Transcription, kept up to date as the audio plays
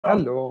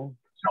Hello.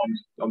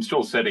 I'm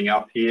still setting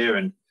up here,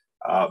 and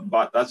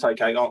but that's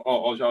okay.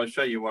 I'll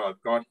show you what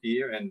I've got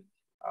here, and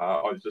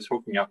I was just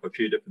hooking up a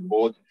few different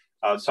boards.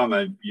 Some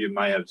of you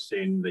may have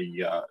seen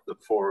the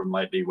forum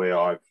lately where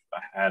I've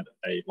had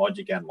a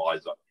logic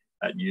analyzer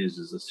that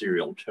uses a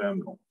serial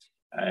terminal,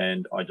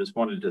 and I just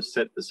wanted to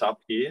set this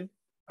up here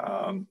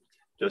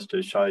just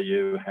to show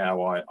you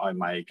how I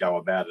may go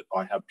about it.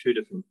 I have two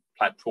different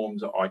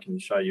platforms that I can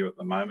show you at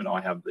the moment.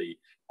 I have the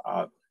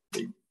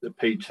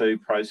P2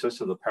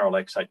 processor, the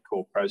parallel X8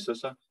 core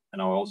processor,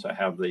 and I also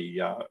have the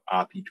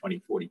RPI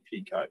 2040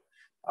 Pico.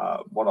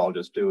 What I'll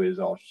just do is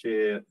I'll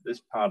share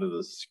this part of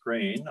the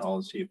screen.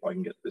 I'll see if I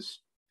can get this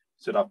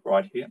set up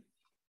right here.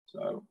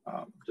 So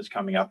just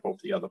coming up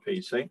off the other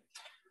PC.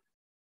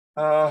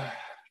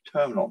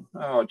 Terminal.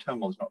 Oh,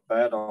 terminal's not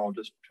bad. I'll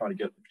just try to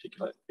get a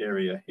particular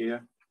area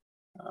here.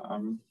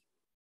 I've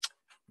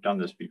done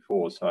this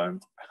before, so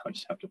I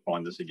just have to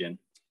find this again.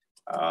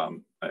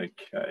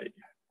 Okay.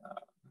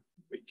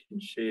 We can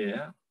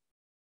share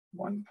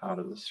one part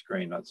of the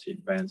screen. That's the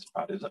advanced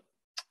part, is it?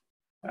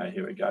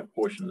 Here we go,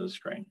 portion of the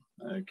screen.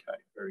 Okay,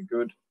 very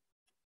good.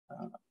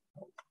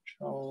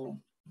 Control.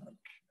 Okay.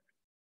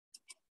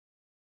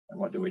 And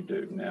what do we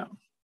do now?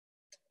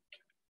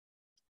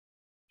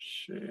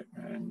 Share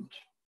and,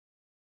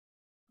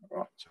 all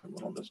right, so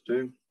what I'll just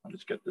do, I'll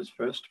just get this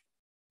first.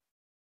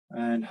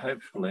 And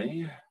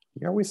hopefully,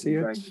 yeah, we see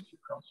it.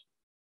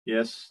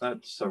 Yes,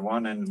 that's the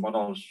one. And what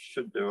I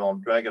should do, I'll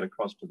drag it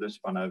across to this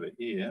one over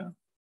here.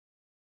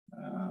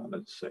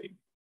 Let's see.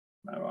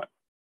 All right.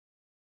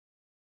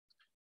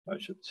 I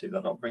should see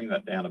that. I'll bring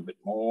that down a bit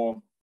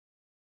more.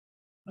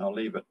 I'll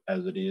leave it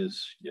as it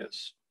is.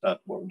 Yes, that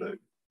will do.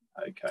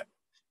 Okay.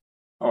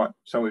 All right.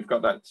 So we've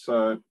got that.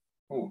 So,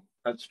 oh,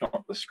 that's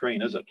not the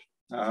screen, is it?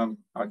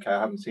 Okay, I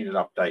haven't seen it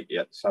update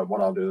yet. So what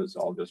I'll do is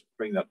I'll just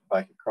bring that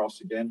back across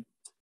again.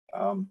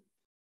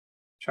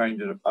 Change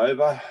it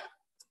over.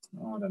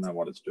 Oh, I don't know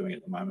what it's doing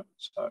at the moment.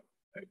 So,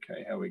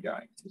 okay, how are we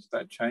going? Is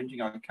that changing?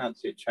 I can't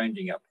see it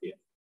changing up here.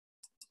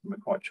 I'm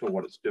not quite sure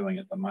what it's doing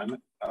at the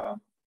moment.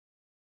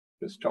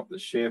 Just stop the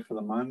share for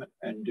the moment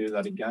and do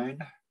that again.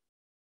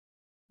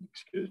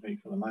 Excuse me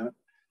for the moment.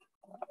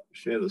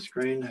 Share the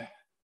screen.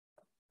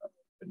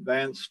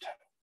 Advanced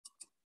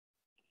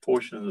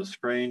portion of the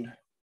screen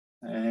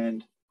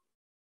and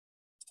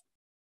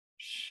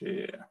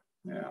share.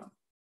 Now,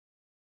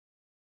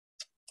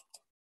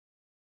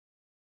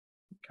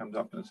 comes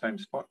up in the same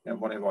spot. Now,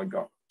 what have I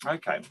got?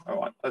 Okay,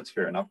 all right, that's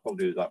fair enough. We'll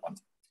do that one.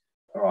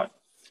 All right,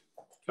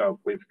 so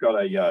we've got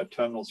a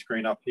terminal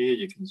screen up here.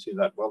 You can see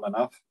that well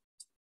enough.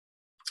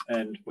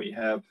 And we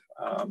have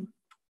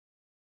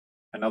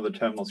another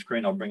terminal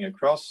screen I'll bring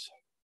across.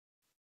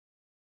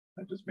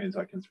 That just means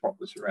I can swap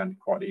this around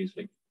quite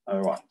easily.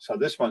 All right, so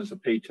this one's the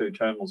P2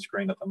 terminal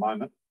screen at the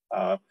moment.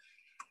 I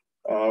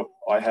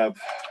have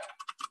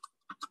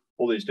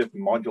all these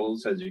different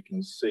modules, as you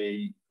can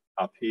see,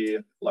 up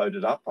here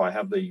loaded up. I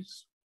have the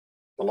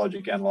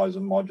logic analyzer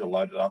module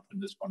loaded up in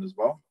this one as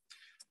well.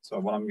 So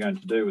what I'm going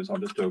to do is I'll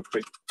just do a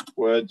quick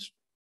words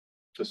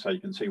just so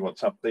you can see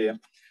what's up there.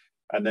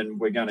 And then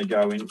we're going to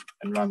go in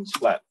and run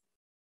SLAT.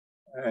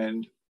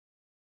 And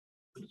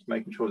just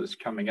making sure this is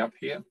coming up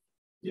here.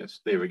 Yes,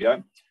 there we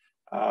go.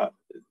 I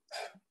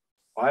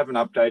haven't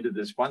updated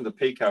this one. The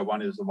Pico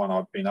one is the one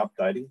I've been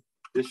updating.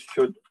 This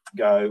should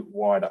go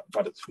wider,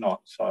 but it's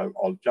not. So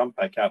I'll jump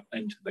back up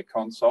into the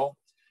console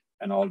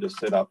and I'll just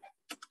set up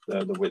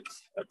the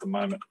width at the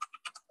moment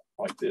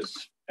like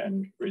this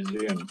and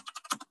resume.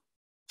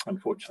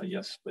 Unfortunately,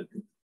 yes, but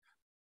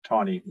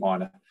tiny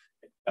minor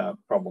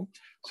problem.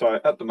 So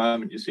at the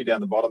moment, you see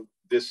down the bottom,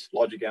 this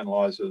logic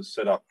analyzer is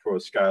set up for a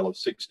scale of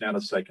 6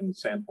 nanosecond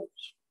samples.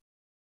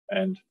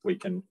 And we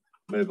can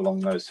move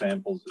along those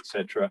samples,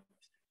 etc.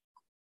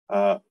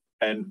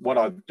 And what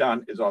I've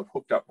done is I've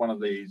hooked up one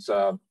of these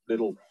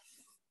little,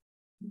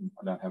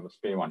 I don't have a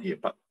spare one here,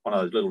 but one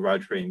of those little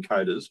rotary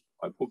encoders.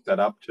 I've hooked that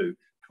up to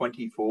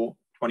 24,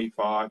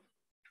 25,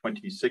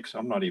 26.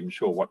 I'm not even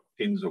sure what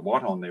pins are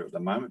what on there at the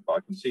moment, but I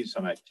can see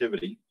some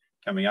activity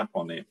coming up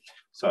on there.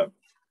 So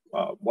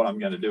what I'm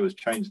going to do is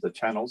change the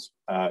channels,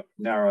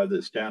 narrow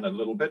this down a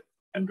little bit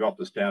and drop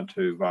this down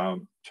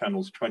to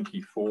channels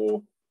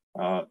 24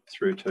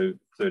 through to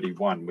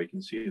 31. We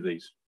can see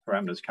these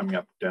parameters coming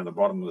up down the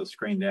bottom of the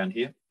screen down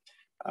here,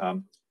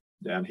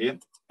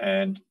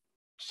 and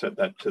set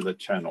that to the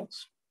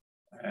channels.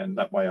 And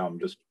that way I'm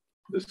just,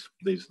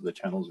 these are the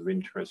channels of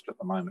interest at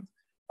the moment.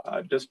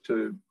 Just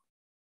to,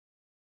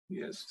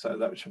 yes, so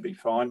that should be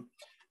fine.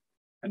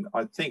 And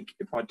I think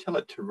if I tell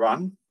it to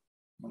run,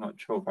 I'm not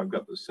sure if I've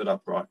got this set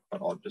up right,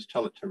 but I'll just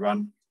tell it to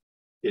run.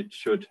 It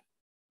should,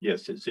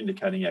 yes, it's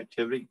indicating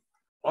activity.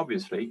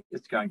 Obviously,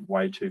 it's going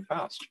way too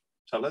fast.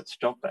 So let's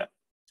stop that.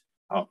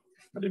 Oh,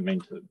 I didn't mean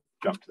to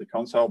jump to the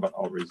console, but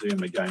I'll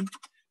resume again.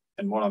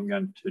 And what I'm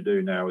going to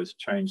do now is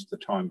change the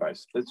time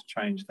base. Let's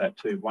change that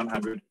to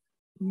 100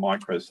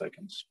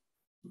 microseconds.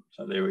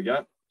 So there we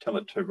go. Tell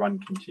it to run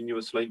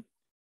continuously.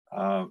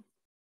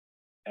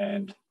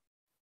 And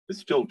it's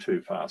still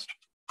too fast.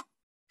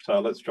 So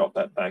let's drop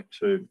that back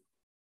to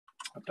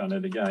I've done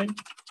it again,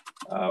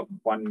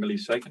 1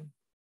 millisecond,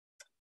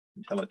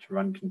 and tell it to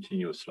run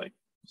continuously.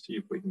 See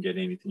if we can get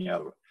anything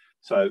out of it.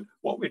 So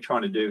what we're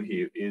trying to do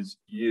here is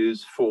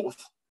use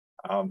Forth.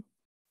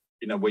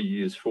 We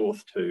use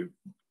Forth to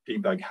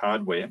debug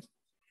hardware.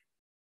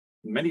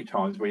 Many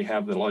times we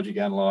have the logic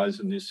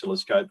analyzer and the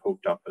oscilloscope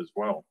hooked up as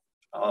well.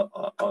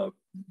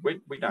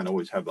 We don't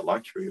always have the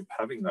luxury of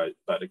having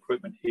that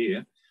equipment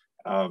here,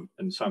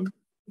 and some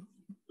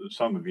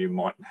of you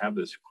mightn't have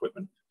this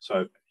equipment.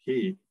 So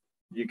here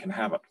you can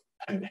have it.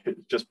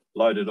 Just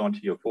load it onto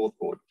your Forth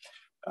board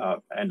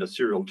and a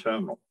serial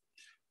terminal.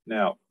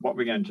 Now, what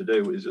we're going to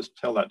do is just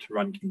tell that to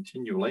run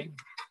continually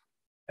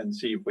and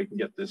see if we can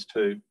get this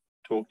to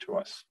talk to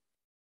us.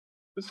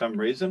 For some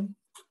reason,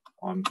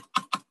 I'm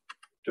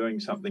doing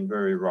something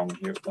very wrong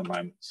here at the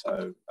moment.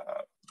 So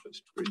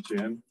just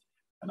resume,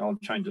 and I'll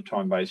change the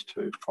time base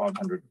to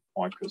 500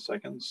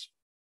 microseconds.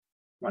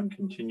 Run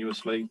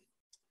continuously.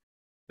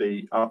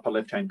 The upper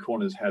left-hand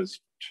corners has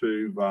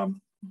two,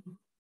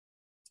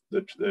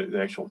 the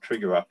actual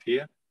trigger up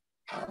here.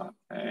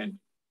 And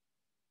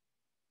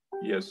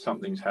yes,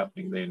 something's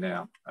happening there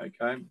now.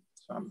 Okay,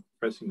 so I'm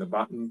pressing the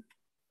button.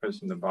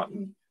 This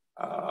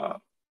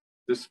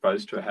is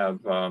supposed to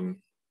have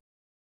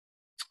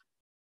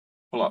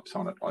pull-ups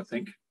on it, I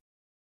think.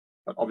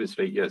 But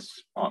obviously,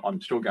 yes,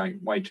 I'm still going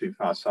way too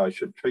fast, so I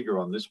should trigger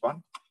on this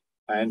one.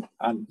 And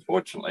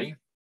unfortunately,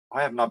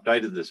 I haven't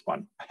updated this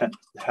one. It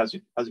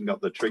hasn't got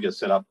the trigger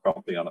set up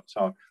properly on it.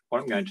 So what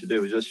I'm going to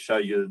do is just show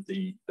you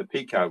the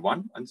Pico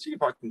one and see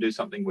if I can do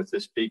something with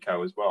this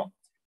Pico as well.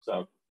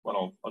 So what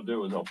I'll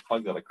do is I'll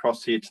plug that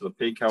across here to the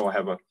Pico. I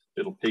have a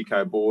little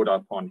Pico board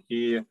up on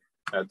here.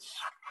 That's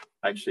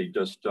actually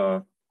just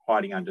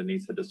hiding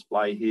underneath the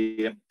display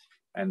here.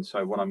 And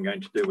so what I'm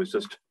going to do is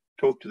just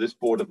talk to this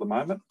board at the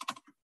moment.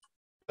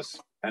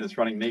 And it's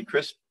running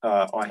Mecrisp.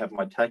 I have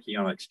my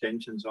Tachyon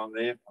extensions on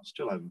there. I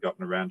still haven't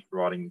gotten around to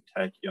writing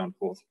Tachyon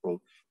for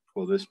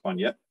this one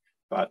yet.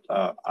 But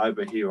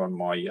over here on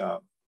my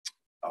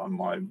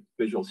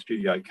Visual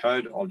Studio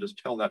Code, I'll just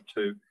tell that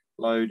to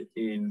load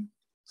in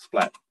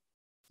Splat.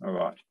 All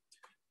right.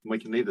 We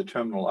can leave the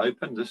terminal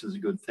open. This is a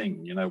good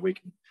thing. We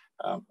can,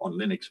 on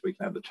Linux, we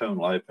can have the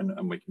terminal open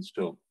and we can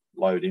still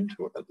load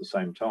into it at the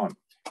same time.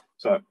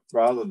 So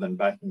rather than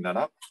backing that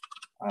up,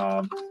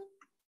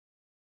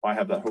 I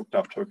have that hooked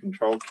up to a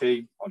control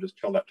key. I'll just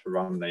tell that to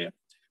run there.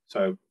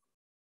 So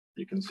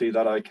you can see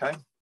that okay.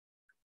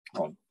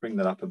 I'll bring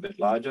that up a bit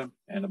larger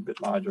and a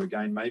bit larger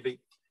again maybe,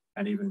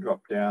 and even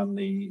drop down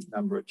the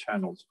number of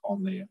channels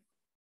on there.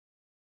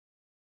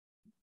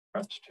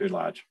 Perhaps too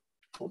large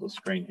for the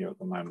screen here at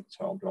the moment,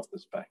 so I'll drop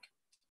this back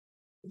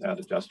without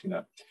adjusting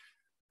that.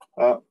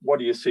 What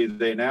do you see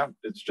there now?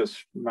 It's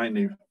just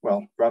mainly,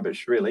 well,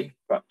 rubbish really,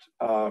 but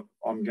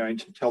I'm going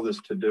to tell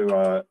this to do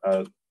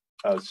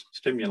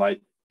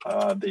stimulate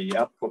the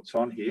outputs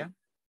on here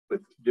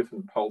with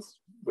different pulse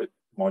width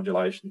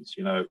modulations,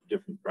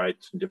 different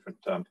rates and different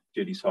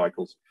duty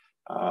cycles,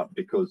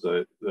 because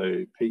the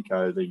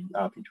Pico, the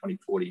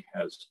RP2040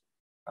 has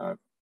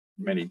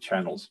many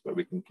channels that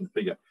we can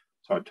configure.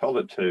 So I told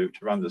it to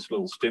run this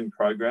little stim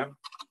program,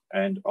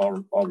 and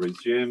I'll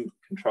resume,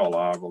 Control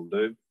R will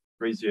do,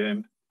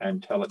 resume,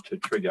 and tell it to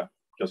trigger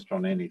just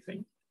on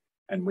anything.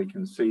 And we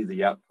can see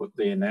the output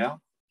there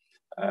now.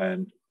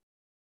 And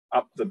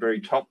up the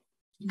very top,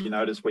 you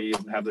notice we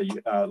even have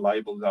the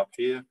labels up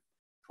here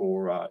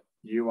for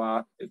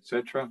UART,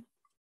 etc.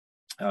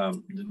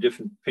 The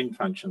different pin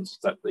functions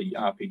that the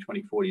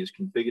RP2040 is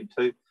configured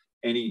to.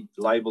 Any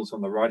labels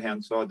on the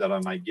right-hand side that I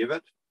may give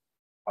it,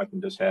 I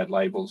can just add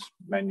labels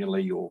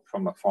manually or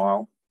from a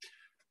file.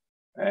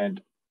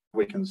 And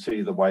we can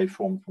see the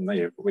waveform from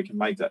there. But we can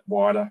make that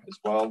wider as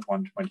well,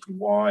 120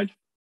 wide,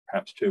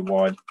 perhaps too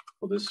wide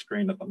for this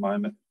screen at the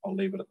moment. I'll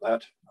leave it at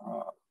that.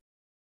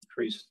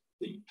 Increase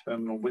the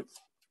terminal width,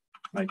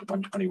 make it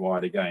 120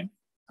 wide again.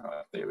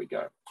 There we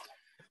go.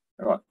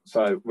 All right,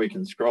 so we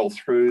can scroll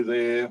through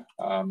there,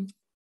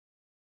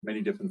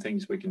 many different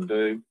things we can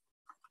do,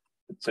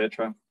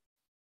 etc.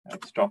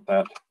 Stop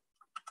that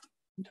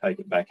and take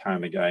it back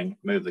home again,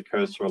 move the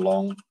cursor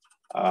along.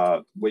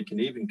 We can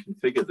even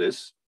configure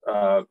this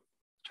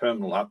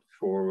terminal up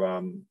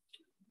for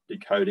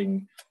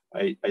decoding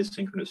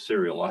asynchronous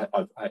serial.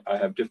 I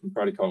have different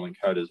protocol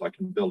encoders I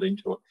can build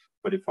into it,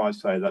 but if I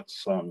say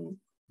that's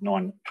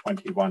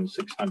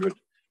 921/600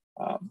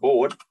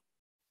 board,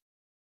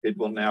 it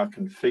will now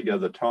configure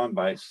the time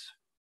base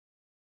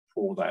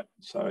for that.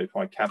 So if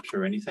I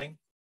capture anything,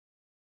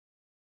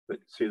 but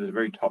see the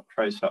very top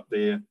trace up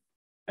there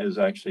is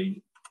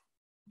actually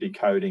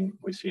decoding.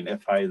 We see an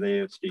FA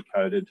there, it's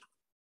decoded.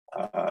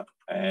 And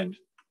I'm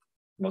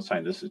not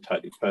saying this is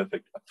totally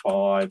perfect, a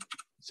 5,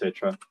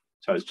 etc.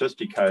 So it's just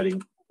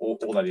decoding all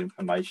that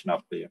information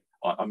up there.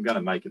 I'm going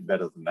to make it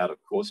better than that,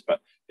 of course,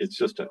 but it's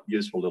just a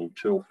useful little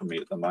tool for me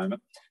at the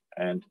moment.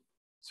 And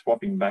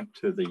swapping back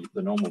to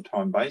the normal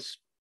time base,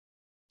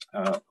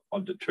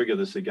 I'll trigger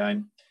this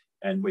again,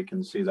 and we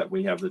can see that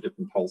we have the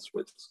different pulse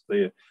widths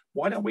there.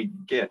 Why don't we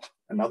get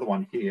another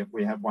one here?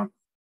 We have one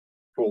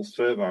called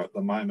servo at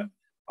the moment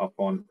up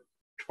on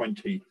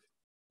 20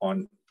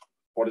 on,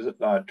 what is it,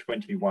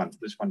 21,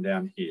 this one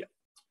down here.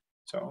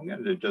 So I'm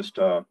going to just,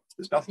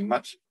 there's nothing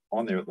much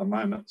on there at the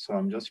moment, so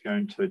I'm just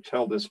going to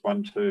tell this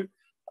one to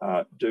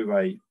do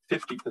a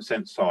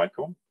 50%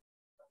 cycle.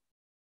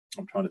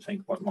 I'm trying to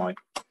think what my,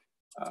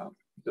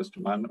 just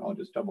a moment, I'll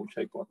just double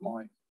check what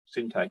my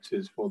syntax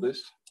is for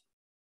this.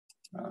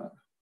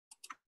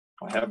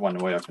 I have one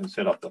where I can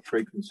set up the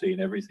frequency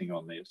and everything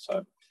on there.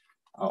 So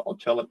I'll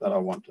tell it that I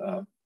want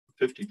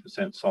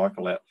 50%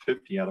 cycle out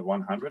 50 out of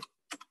 100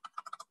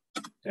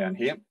 down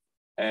here.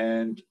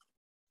 And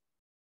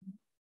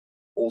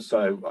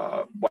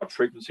also what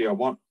frequency I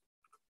want,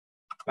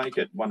 make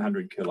it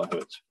 100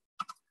 kilohertz.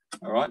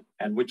 All right,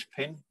 and which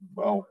pin?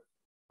 Well,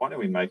 why don't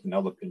we make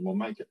another pin? We'll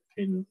make it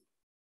pin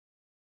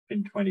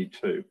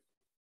 22.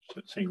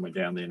 So seeing we're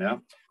down there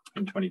now,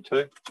 pin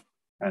 22,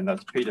 and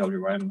that's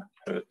PWM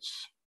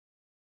hertz.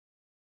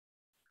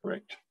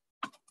 Correct.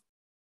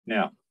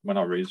 Now, when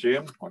I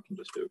resume, I can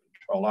just do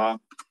Control R,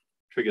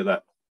 trigger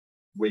that.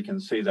 We can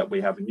see that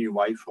we have a new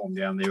waveform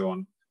down there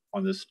on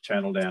this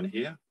channel down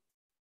here.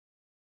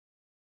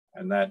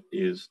 And that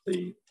is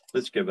the,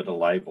 let's give it a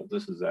label.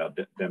 This is our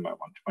demo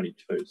one,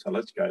 22. So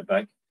let's go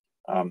back.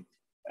 And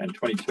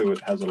 22,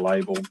 it has a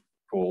label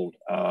called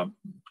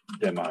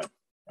demo.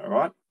 All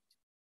right.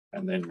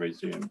 And then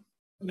resume.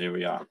 And there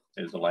we are.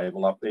 There's a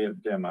label up there,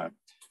 demo.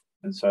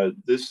 And so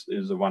this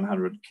is a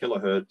 100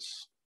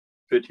 kilohertz,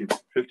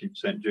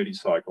 50% duty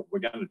cycle. We're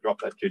going to drop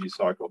that duty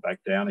cycle back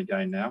down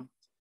again now.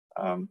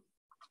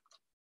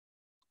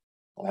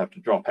 I'll have to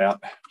drop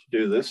out to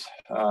do this,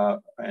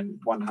 and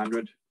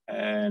 100.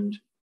 And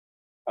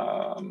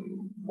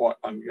what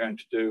I'm going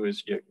to do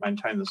is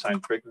maintain the same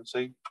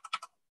frequency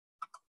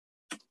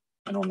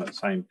and on that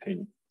same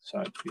pin.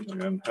 So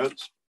PWM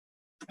hertz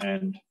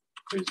and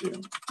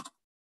resume.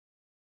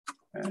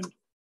 And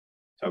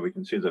so we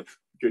can see the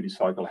duty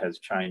cycle has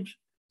changed.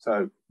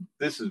 So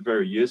this is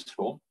very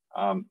useful.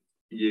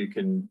 You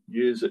can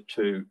use it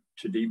to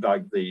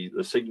debug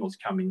the signals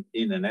coming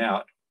in and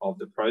out of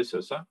the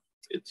processor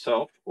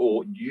itself,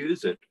 or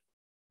use it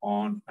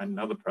on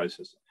another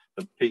processor.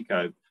 The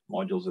Pico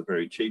modules are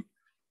very cheap,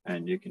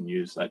 and you can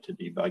use that to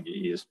debug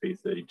your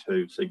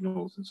ESP32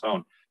 signals and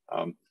so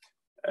on.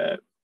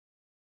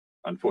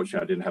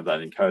 Unfortunately, I didn't have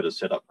that encoder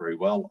set up very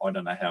well. I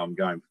don't know how I'm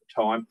going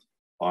for time.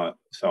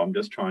 So I'm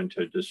just trying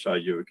to just show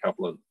you a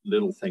couple of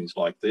little things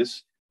like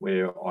this,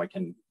 where I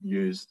can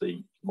use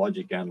the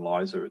logic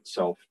analyzer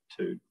itself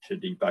to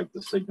debug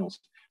the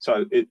signals.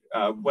 So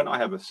when I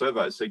have a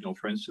servo signal,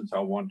 for instance, I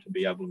want to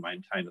be able to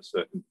maintain a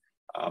certain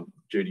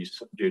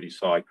duty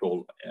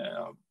cycle.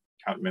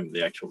 Can't remember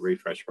the actual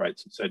refresh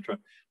rates, etc.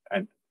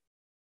 And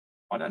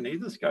I don't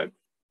need the scope.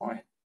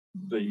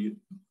 The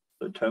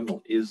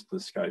terminal is the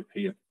scope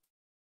here.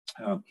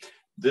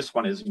 This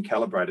one isn't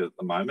calibrated at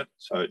the moment,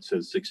 so it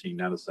says 16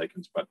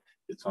 nanoseconds, but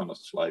it's on a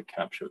slow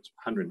capture. It's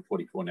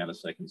 144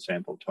 nanosecond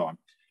sample time.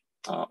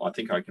 I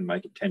think I can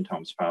make it 10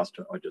 times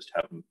faster. I just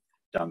haven't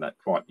done that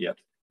quite yet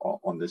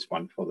on this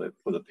one for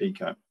the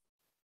Pico.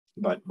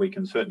 But we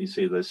can certainly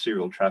see the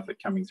serial traffic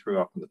coming through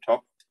up on the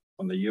top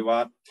on the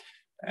UART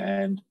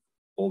and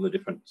all the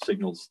different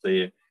signals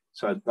there.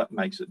 So that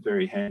makes it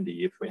very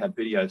handy. If we had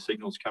video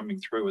signals coming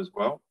through as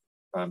well,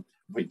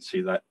 we'd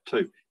see that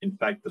too. In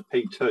fact, the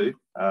P2,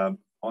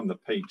 on the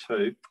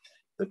P2,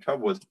 the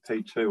trouble with the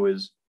P2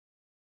 is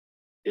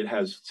it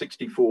has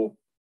 64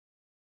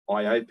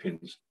 I/O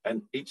pins,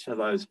 and each of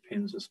those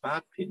pins are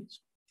smart pins.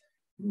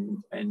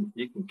 And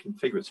you can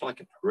configure, it's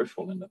like a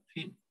peripheral in a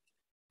pin.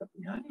 But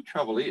the only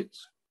trouble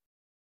is,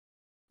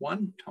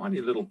 one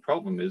tiny little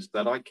problem is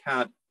that I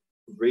can't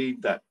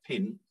read that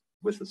pin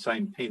with the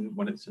same pin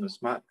when it's in a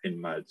smart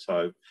pin mode.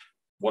 So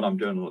what I'm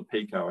doing on the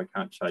Pico, I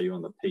can't show you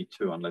on the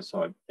P2 unless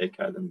I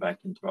echo them back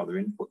into other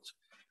inputs,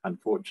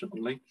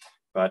 unfortunately.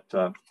 But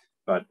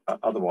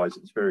otherwise,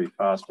 it's very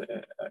fast,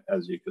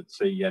 as you could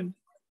see. And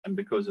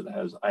because it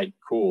has 8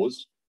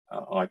 cores,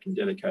 I can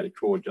dedicate a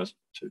core just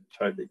to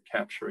totally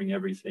capturing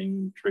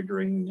everything,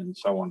 triggering, and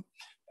so on,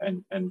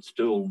 and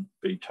still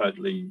be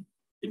totally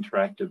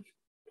interactive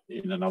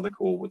in another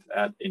core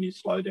without any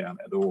slowdown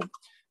at all.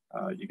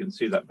 You can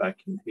see that back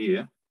in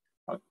here.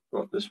 I've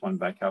got this one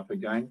back up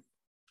again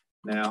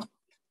now,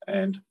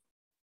 and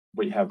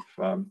we have,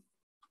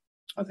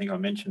 I think I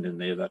mentioned in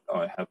there that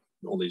I have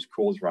all these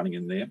cores running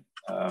in there.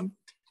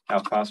 How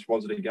fast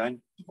was it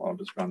again? I'll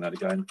just run that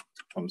again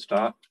from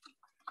start.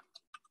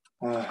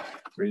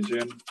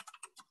 Resume,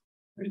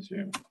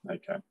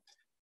 okay.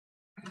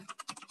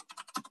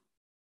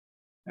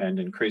 And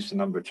increase the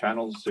number of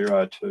channels,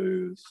 0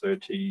 to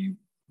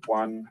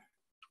 31,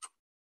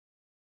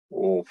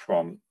 or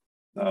from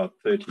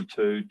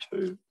 32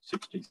 to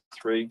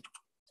 63.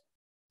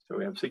 So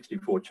we have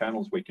 64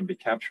 channels we can be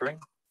capturing.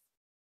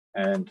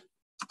 And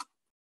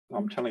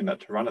I'm telling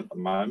that to run at the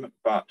moment,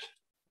 but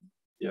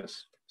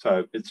yes.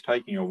 So it's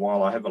taking a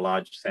while. I have a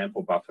large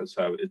sample buffer,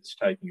 so it's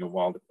taking a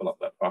while to fill up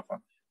that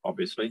buffer,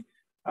 obviously.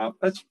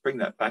 Let's bring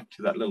that back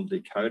to that little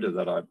decoder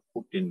that I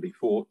hooked in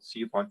before,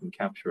 see if I can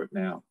capture it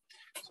now.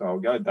 So I'll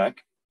go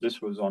back.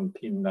 This was on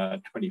pin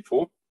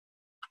 24.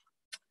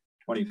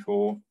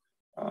 24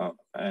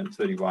 and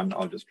 31.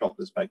 I'll just drop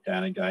this back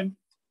down again,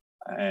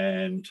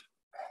 and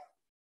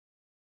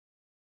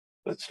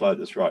let's slow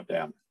this right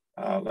down.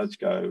 Let's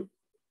go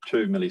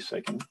 2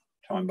 millisecond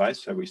time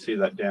base. So we see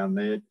that down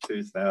there,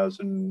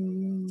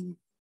 2000.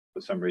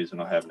 For some reason,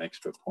 I have an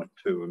extra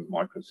 0.2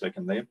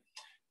 microsecond there.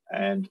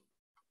 And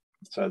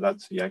so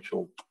that's the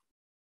actual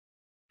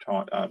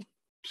time,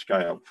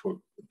 scale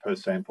per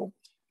sample.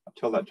 I'll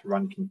tell that to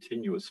run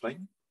continuously.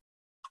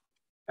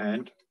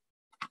 And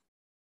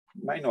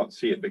may not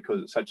see it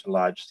because it's such a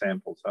large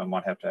sample, so I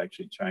might have to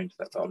actually change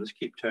that. But I'll just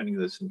keep turning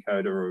this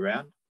encoder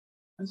around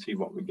and see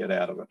what we get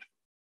out of it.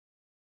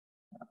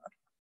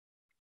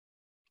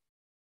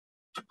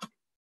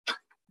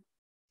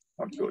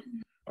 Oh, good.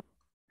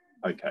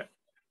 Okay.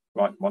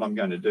 Right, what I'm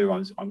going to do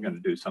is I'm going to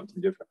do something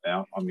different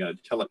now. I'm going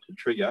to tell it to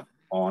trigger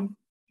on,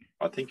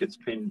 I think it's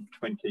pin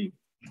 20.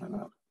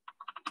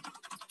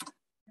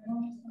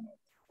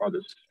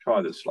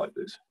 Try this like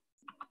this.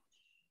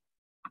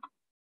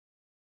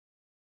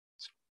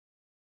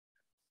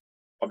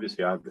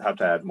 Obviously, I have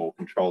to add more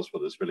controls for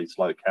this really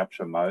slow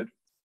capture mode,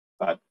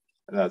 but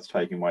that's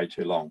taking way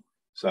too long.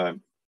 So,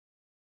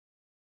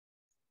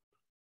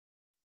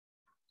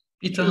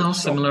 Peter, how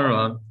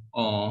similar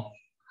or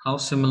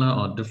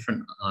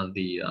different are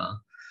the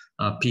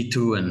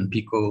P2 and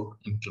Pico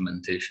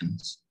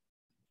implementations?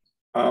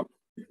 Well,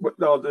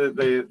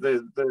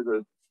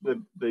 the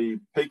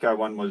Pico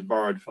one was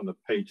borrowed from the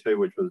P2,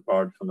 which was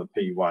borrowed from the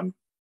P1.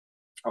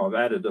 I've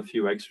added a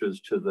few extras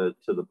to the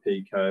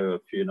Pico, a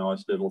few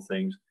nice little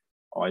things.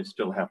 I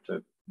still have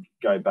to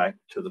go back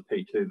to the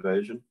P2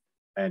 version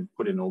and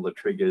put in all the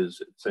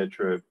triggers,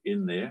 etc.,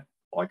 in there,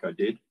 like I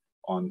did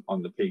on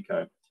the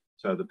Pico.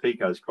 So the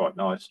Pico is quite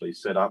nicely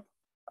set up,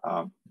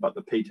 but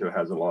the P2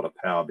 has a lot of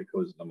power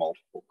because of the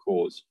multiple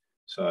cores.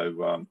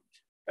 So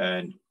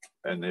and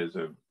there's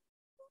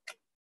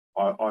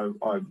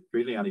I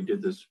really only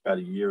did this about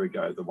a year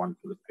ago, the one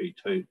for the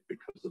P2,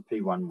 because the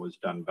P1 was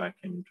done back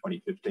in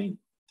 2015.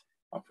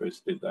 I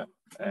first did that,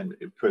 and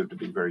it proved to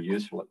be very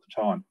useful at the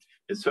time.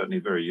 It's certainly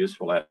very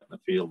useful out in the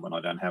field when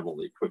I don't have all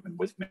the equipment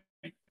with me,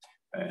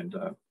 and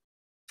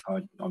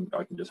I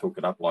can just hook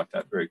it up like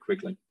that very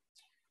quickly.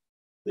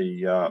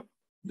 The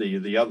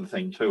other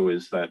thing too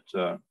is that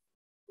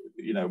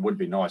you know, it would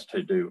be nice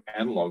to do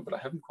analog, but I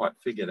haven't quite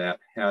figured out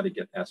how to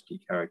get ASCII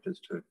characters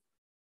to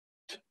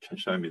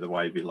show me the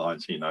wavy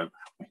lines, you know,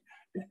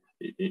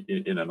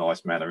 in a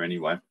nice manner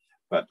anyway.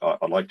 But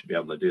I'd like to be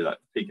able to do that.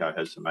 Pico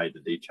has some A to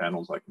D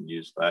channels. I can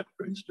use that,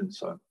 for instance,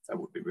 so that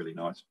would be really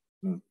nice.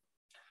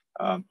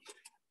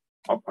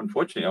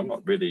 Unfortunately, I'm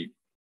not really,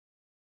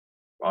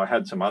 I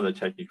had some other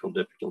technical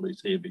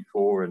difficulties here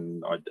before,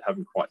 and I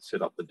haven't quite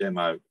set up the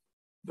demo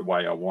the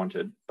way I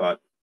wanted. But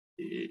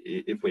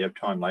if we have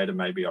time later,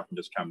 maybe I can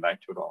just come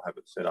back to it. I'll have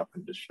it set up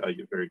and just show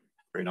you very,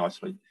 very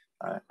nicely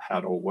how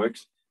it all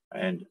works,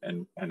 and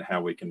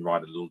how we can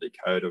write a little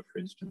decoder, for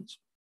instance,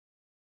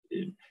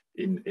 in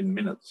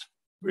minutes,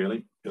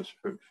 really, just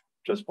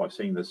by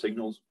seeing the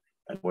signals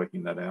and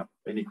working that out.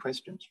 Any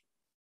questions?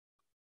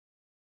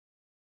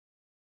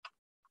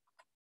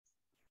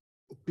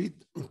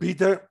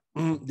 Peter,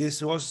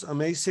 this was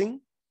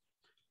amazing.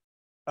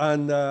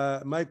 And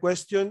my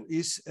question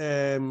is,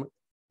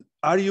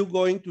 are you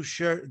going to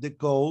share the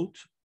code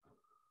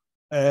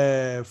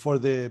for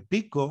the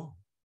Pico?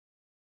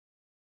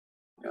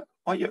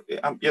 Oh, yeah,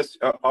 yes,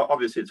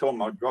 obviously it's on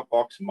my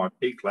Dropbox and my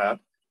pCloud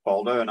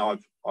folder, and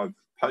I've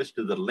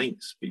posted the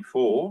links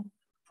before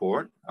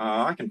for it.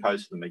 I can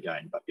post them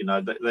again, but you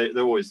know, they're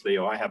always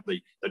there. I have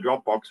the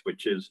Dropbox,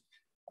 which is,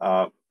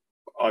 I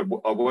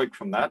work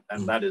from that,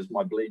 and that is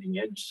my bleeding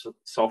edge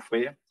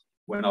software.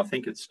 When I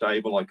think it's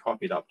stable, I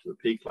copy it up to the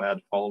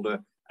pCloud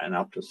folder and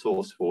up to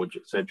SourceForge,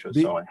 etc.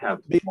 So I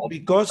have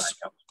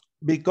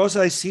because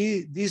I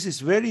see this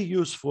is very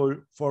useful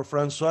for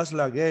Francois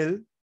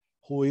Laguel,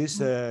 who is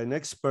an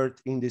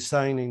expert in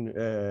designing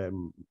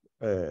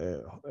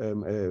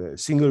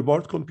single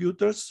board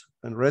computers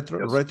and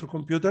retro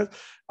computers.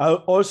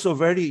 Also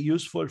very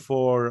useful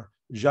for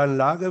Jean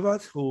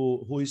Lagevat,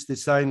 who is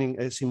designing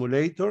a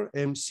simulator,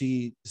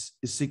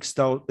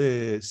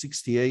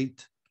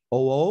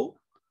 MC6800,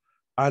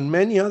 and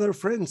many other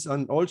friends.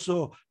 And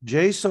also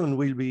Jason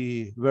will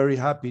be very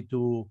happy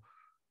to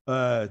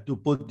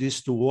put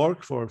this to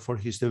work for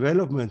his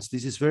developments.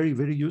 This is very,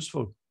 very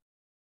useful.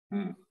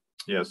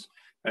 Yes,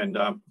 and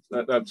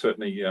that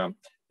certainly,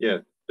 yeah,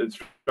 it's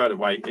straight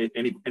away.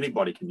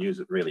 Anybody can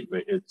use it, really.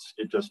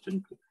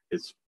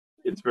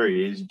 It's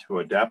very easy to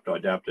adapt. I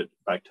adapt it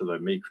back to the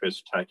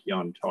Mecrisp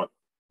Tachyon type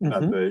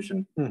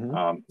version,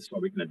 so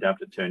we can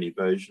adapt it to any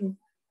version,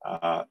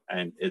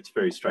 and it's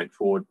very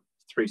straightforward.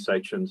 3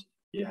 sections.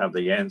 You have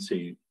the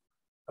ANSI,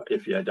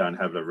 if you don't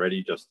have it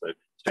already, just the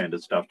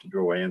standard stuff to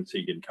draw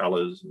ANSI in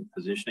colors and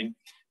positioning.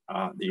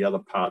 The other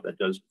part that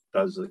does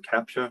the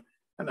capture,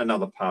 and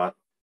another part,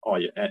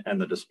 and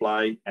the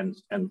display,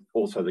 and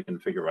also the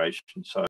configuration. So